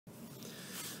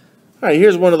All right,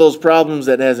 here's one of those problems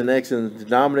that has an x in the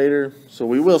denominator. So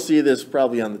we will see this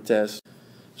probably on the test.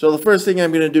 So the first thing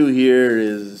I'm going to do here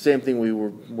is the same thing we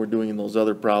were doing in those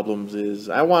other problems is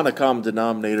I want a common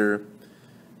denominator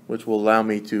which will allow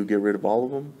me to get rid of all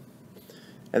of them.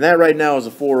 And that right now is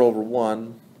a 4 over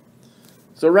 1.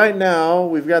 So right now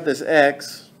we've got this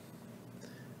x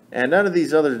and none of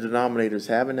these other denominators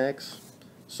have an x.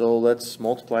 So let's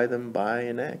multiply them by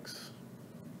an x.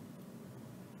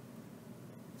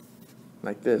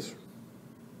 Like this.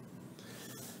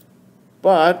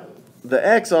 But the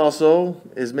x also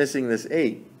is missing this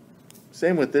 8.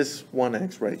 Same with this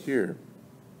 1x right here.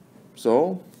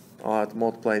 So I'll have to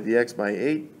multiply the x by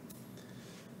 8.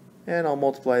 And I'll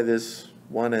multiply this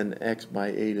 1 and x by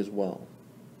 8 as well.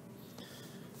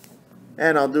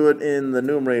 And I'll do it in the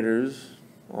numerators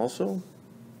also.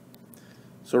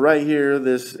 So right here,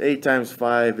 this 8 times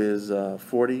 5 is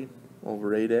 40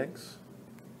 over 8x.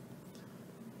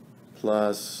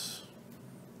 Plus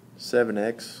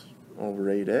 7x over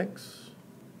 8x.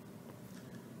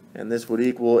 And this would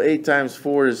equal 8 times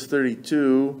 4 is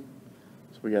 32.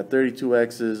 So we got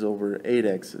 32x's over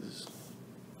 8x's.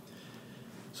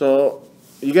 So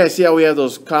you guys see how we have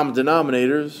those common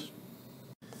denominators?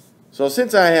 So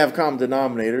since I have common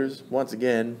denominators, once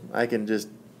again, I can just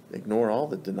ignore all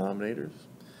the denominators.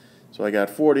 So I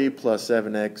got 40 plus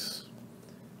 7x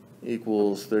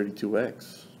equals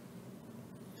 32x.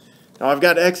 Now I've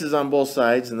got x's on both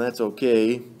sides, and that's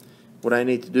okay. What I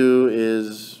need to do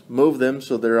is move them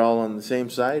so they're all on the same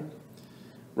side.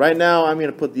 Right now I'm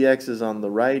going to put the x's on the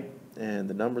right and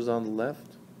the numbers on the left.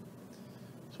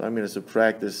 So I'm going to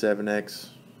subtract this 7x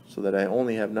so that I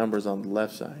only have numbers on the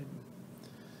left side.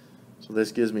 So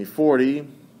this gives me 40,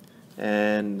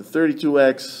 and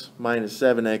 32x minus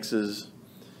 7x's,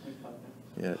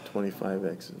 yeah,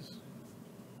 25x's.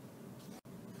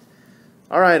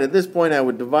 Alright, at this point I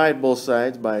would divide both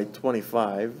sides by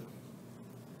 25.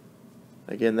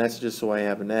 Again, that's just so I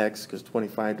have an x, because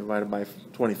 25 divided by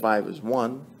 25 is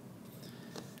 1.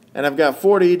 And I've got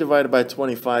 40 divided by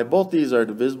 25. Both these are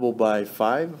divisible by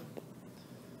 5.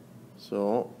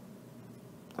 So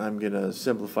I'm going to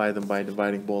simplify them by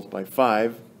dividing both by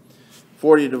 5.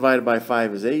 40 divided by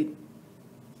 5 is 8.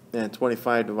 And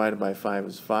 25 divided by 5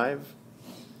 is 5.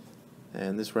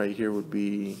 And this right here would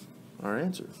be our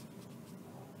answer.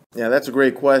 Yeah, that's a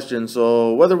great question.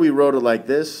 So whether we wrote it like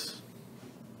this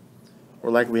or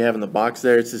like we have in the box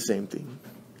there, it's the same thing.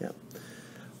 Yeah.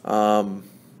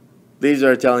 These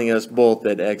are telling us both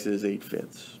that x is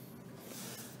 8/5.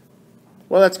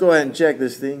 Well, let's go ahead and check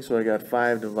this thing. So I got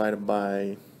 5 divided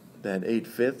by that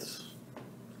 8/5.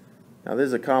 Now this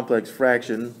is a complex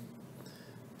fraction,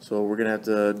 so we're going to have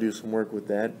to do some work with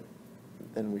that.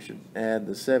 Then we should add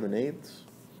the 7/8,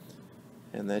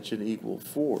 and that should equal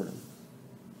 4.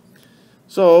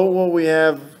 So what we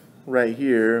have right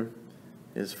here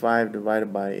is 5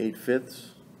 divided by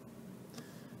 8/5.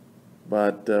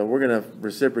 But we're going to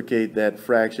reciprocate that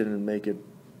fraction and make it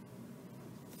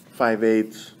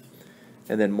 5/8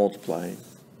 and then multiply.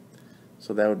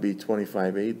 So that would be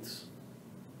 25/8.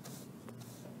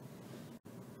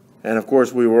 And of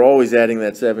course we were always adding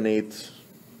that 7/8,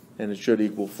 and it should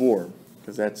equal 4,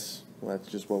 because that's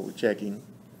just what we're checking.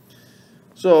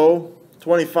 So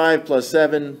 25 plus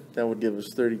 7, that would give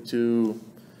us 32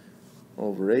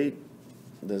 over 8.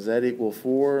 Does that equal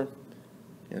 4?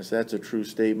 Yes, that's a true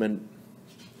statement.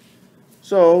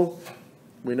 So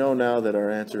we know now that our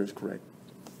answer is correct.